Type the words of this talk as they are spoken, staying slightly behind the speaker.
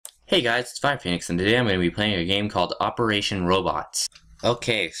Hey guys, it's Fire Phoenix, and today I'm going to be playing a game called Operation Robots.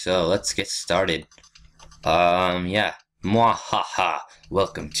 Okay, so let's get started. Yeah. Mwahaha!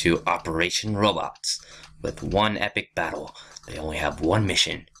 Welcome to Operation Robots. With one epic battle, they only have one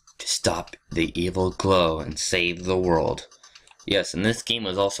mission: to stop the evil Glow and save the world. Yes, and this game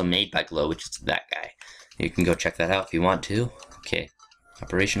was also made by Glow, which is that guy. You can go check that out if you want to. Okay,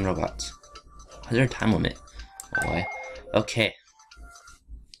 Operation Robots. Is there a time limit? Oh, why? Okay.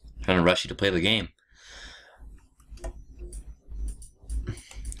 Trying to rush you to play the game.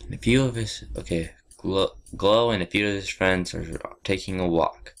 And a few of his Glow and a few of his friends are taking a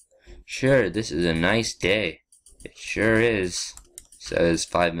walk. Sure, this is a nice day. It sure is, says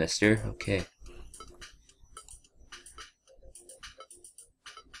 5 Mister. Okay.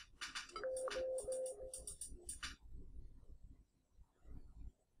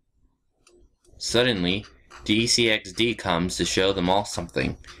 Suddenly, DCXD comes to show them all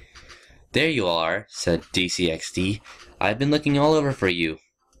something. There you are, said DCXD. I've been looking all over for you.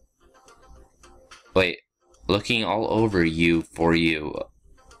 Wait, looking all over you for you.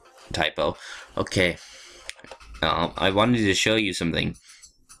 Typo. Okay. I wanted to show you something.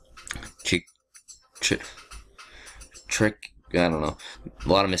 Trick. I don't know. A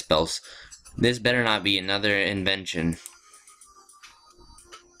lot of misspells. This better not be another invention.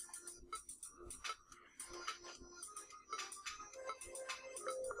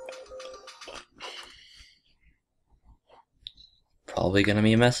 Probably gonna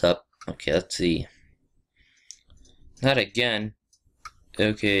be a mess up. Okay, let's see. Not again.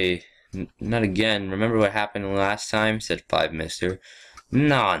 Okay, not again. Remember what happened last time? Said 5 Mister.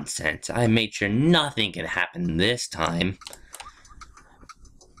 Nonsense. I made sure nothing can happen this time.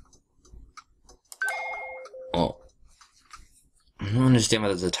 Oh. I don't understand why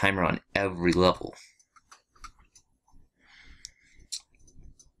there's a timer on every level.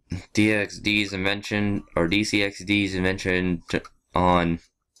 DXD's invention, or DCXD's invention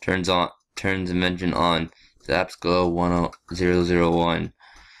turns invention on. Zaps Glow 10001.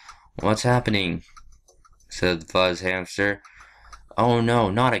 What's happening? Said Fuzz Hamster. Oh no,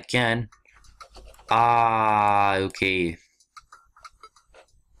 not again. Ah, okay.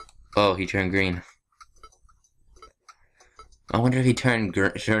 Oh, he turned green. I wonder if he turned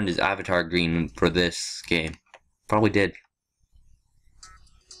his avatar green for this game. Probably did.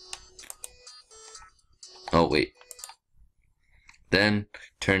 Oh wait. Then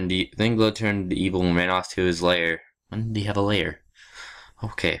Glow turned evil and ran off to his lair. When did he have a lair?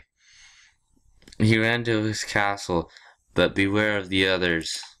 Okay. He ran to his castle, but beware of the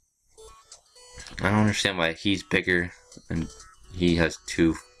others. I don't understand why he's bigger and he has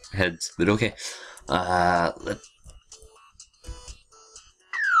 2 heads, but okay. Why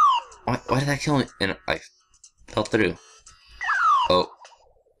did that kill me? And I fell through. Oh.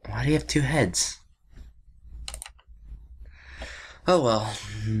 Why do you have 2 heads? Oh well.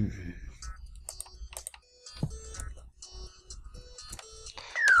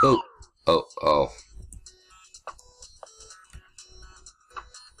 Oh.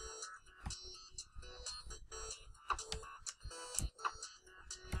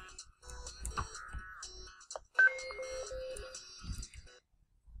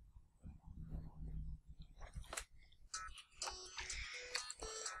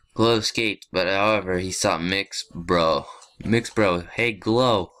 Glow escaped, but however, he saw Mixbro. Mixbro, hey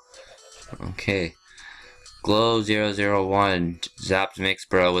Glow. Okay. Glow 001 zapped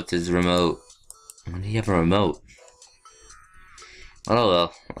Mixbro with his remote. When did he have a remote? Oh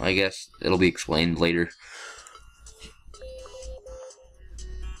well, I guess it'll be explained later.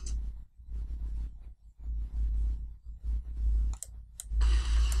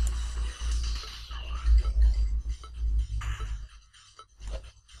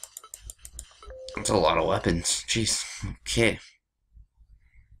 That's a lot of weapons. Jeez. Okay.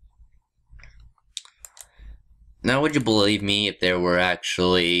 Now, would you believe me if there were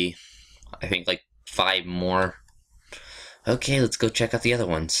actually, I think, like 5 more? Okay, let's go check out the other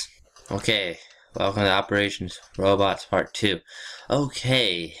ones. Okay, welcome to Operations Robots Part 2.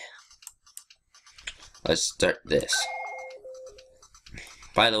 Okay. Let's start this.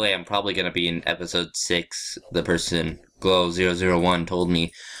 By the way, I'm probably gonna be in episode 6. The person, Glow001, told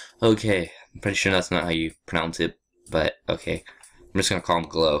me. Okay, I'm pretty sure that's not how you pronounce it, but okay. I'm just gonna call him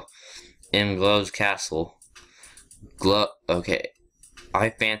Glow. In Glow's castle. Okay. I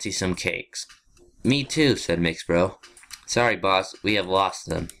fancy some cakes. Me too, said Mixbro. Sorry, boss, we have lost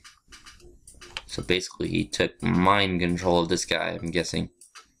them. So basically, he took mind control of this guy, I'm guessing.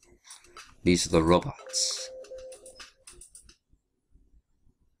 These are the robots.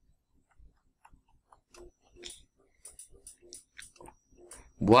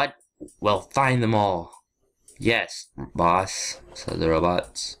 What? Well, find them all. Yes, boss, said the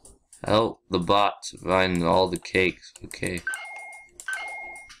robots. Help the bots find all the cakes. Okay.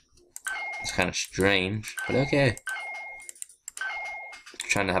 It's kind of strange, but okay.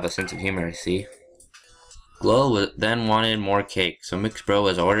 Trying to have a sense of humor, I see. Glow then wanted more cake, so MixBro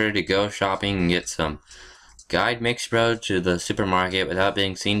was ordered to go shopping and get some. Guide MixBro to the supermarket without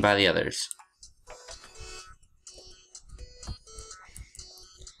being seen by the others.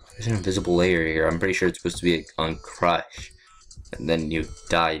 There's an invisible layer here. I'm pretty sure it's supposed to be on crush. And then you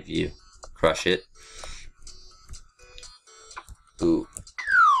die if you crush it. Ooh.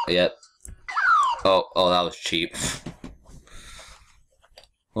 Yep. Oh, that was cheap.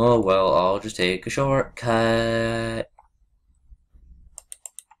 Oh well, I'll just take a shortcut.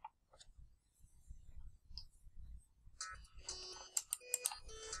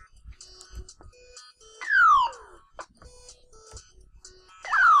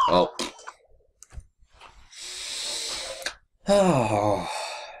 Oh. Oh.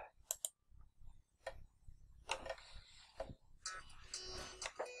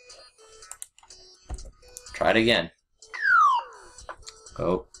 Try it again.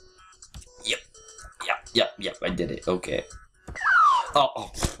 Oh. Yep, I did it. Okay.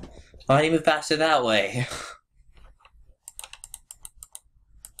 Oh. I need to move faster that way.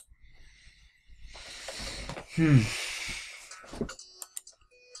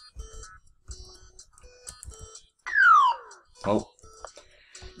 Oh.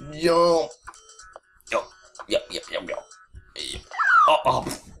 Yo. Yep. Oh.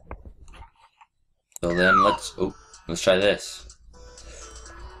 So then let's try this.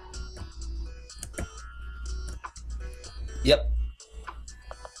 Yep.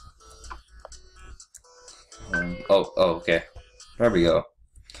 Okay. There we go.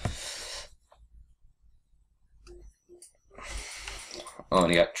 Oh,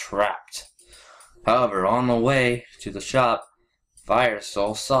 and he got trapped. However, on the way to the shop,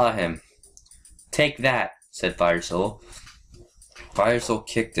 Firesoul saw him. Take that, said Firesoul. Firesoul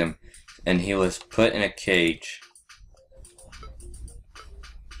kicked him, and he was put in a cage.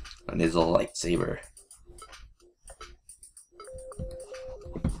 And his little lightsaber.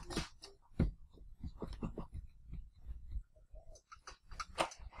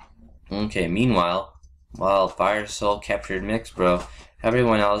 Okay, meanwhile, while Firesoul captured MixBro,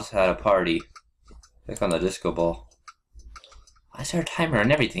 everyone else had a party. Click on the disco ball. I set a timer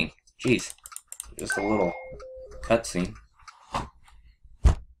and everything. Jeez. Just a little cutscene.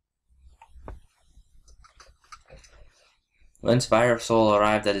 Once Firesoul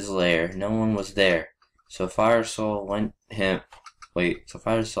arrived at his lair, no one was there. So Firesoul went him.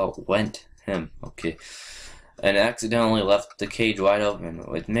 Okay. And accidentally left the cage wide open,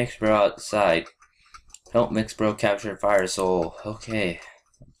 with MixBro outside. Help MixBro capture Firesoul. Okay.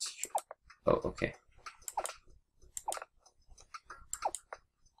 Oh, okay.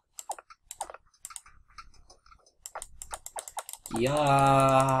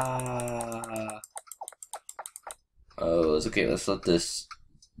 Yeah. Oh, it's okay. Let's let this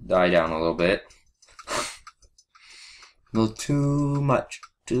die down a little bit. A little too much.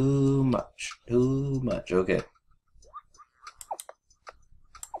 Okay.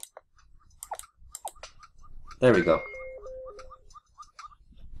 There we go.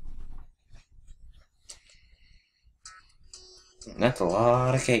 That's a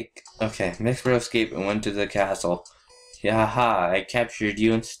lot of cake. Okay, MixBro escaped and went to the castle. Yaha, I captured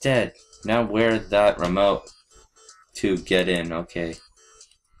you instead. Now wear that remote to get in, okay.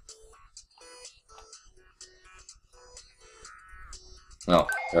 Oh,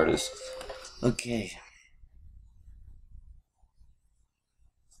 there it is. Okay.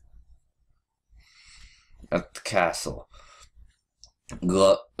 At the castle.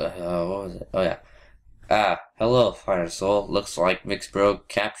 What was it? Oh yeah. Hello, Firesoul. Looks like MixBro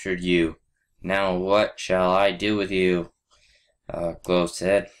captured you. Now what shall I do with you? Glow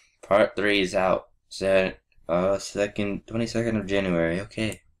said. Part 3 is out. Said 22nd of January.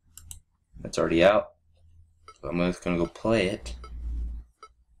 Okay. That's already out. So I'm just gonna go play it.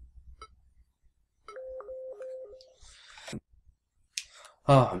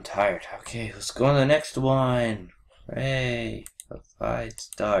 Oh, I'm tired. Okay, let's go on the next one. Hooray. 5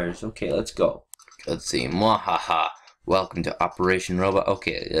 stars. Okay, let's go. Let's see. Mwahaha. Welcome to Operation Robot.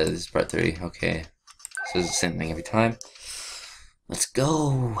 Okay, yeah, this is part 3. Okay. So it's the same thing every time. Let's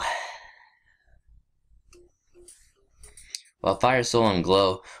go. While Firesoul and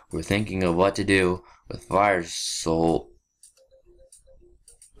Glow were thinking of what to do with Firesoul,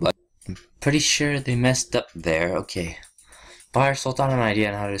 but I'm pretty sure they messed up there. Okay. Firesoul thought of an idea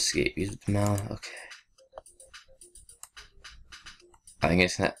on how to escape. Use the mouth. Okay. I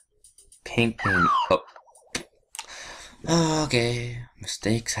guess that. Pink. Oh. Okay,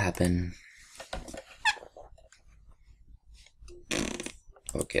 mistakes happen.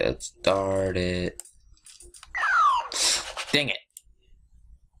 Okay, let's start it. Dang it!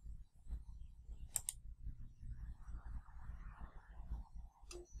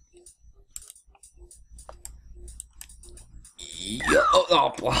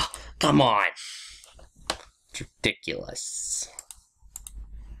 Oh, come on! It's ridiculous.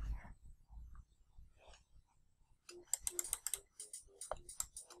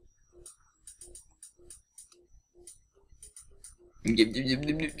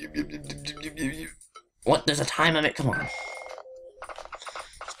 What? There's a time limit? Come on.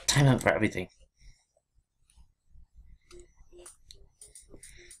 Time limit for everything.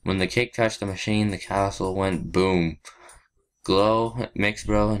 When the cake touched the machine, the castle went boom. Glow,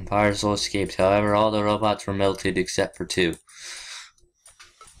 Mixbro, and Fire Soul escaped. However, all the robots were melted except for 2.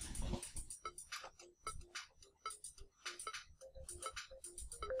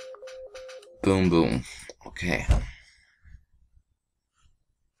 Boom, boom. Okay.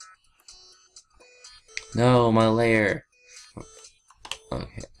 No, my lair.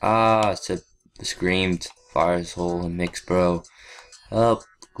 Okay. So screamed Fire Soul and Mixbro. Help,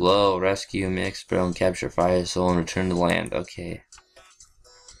 Glow, rescue Mixbro and capture Fire Soul and return to land. Okay.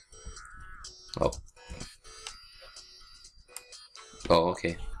 Oh. Oh,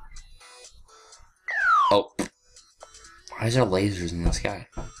 okay. Oh. Why is there lasers in the sky?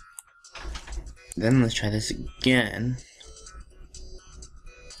 Then let's try this again.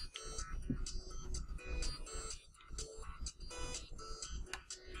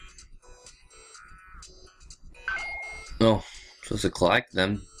 Oh, supposed to collect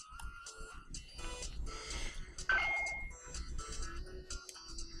them.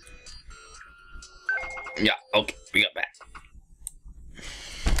 Yeah, okay, we got back.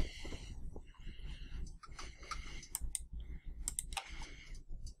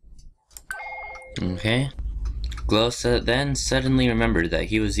 Okay. Glow then suddenly remembered that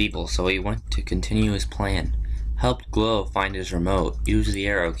he was evil, so he went to continue his plan. Helped Glow find his remote. Use the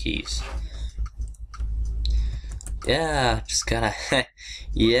arrow keys. Yeah, just gotta...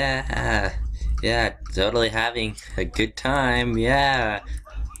 yeah, totally having a good time, yeah.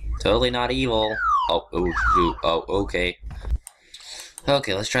 Totally not evil. Oh, okay.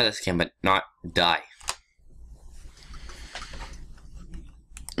 Okay, let's try this again, but not die.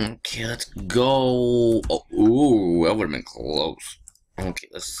 Okay, let's go. Oh, ooh, that would have been close. Okay,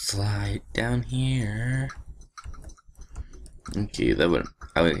 let's slide down here. Okay,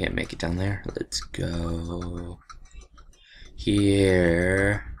 I can't make it down there. Let's go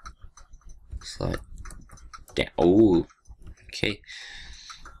here. Slide down. Oh, okay.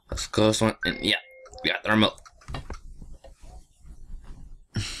 Let's close one, and yeah, we got the remote.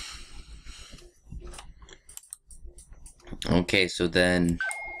 Okay, so then,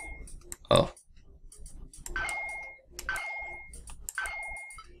 oh.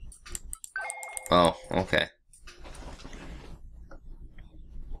 Oh, okay.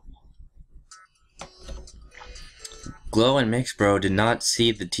 Glow and Mixbro did not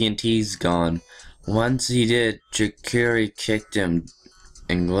see the TNTs gone. Once he did, Jakiri kicked him,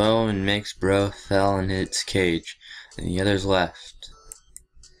 and Glow and Mixbro fell in its cage, and the others left.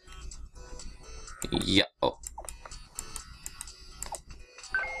 Yeah, oh.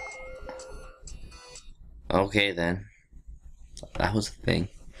 Okay then. That was the thing.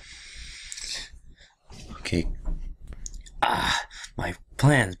 Okay. My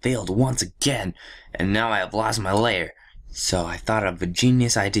plans failed once again, and now I have lost my lair. So I thought of a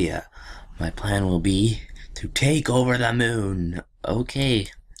genius idea. My plan will be to take over the moon. Okay.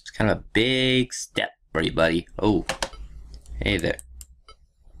 It's kind of a big step for you, buddy. Oh. Hey there.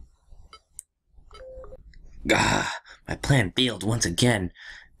 My plan failed once again,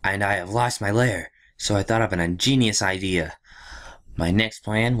 and I have lost my lair. So I thought of an ingenious idea. My next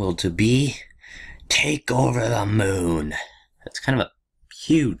plan will be take over the moon. That's kind of a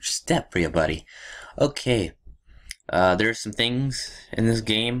huge step for you, buddy. Okay. There's some things in this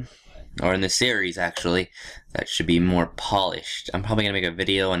game, or in this series actually, that should be more polished. I'm probably gonna make a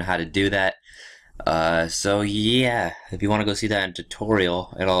video on how to do that. So yeah, if you want to go see that in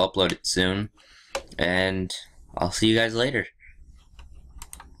tutorial, I'll upload it soon. And I'll see you guys later.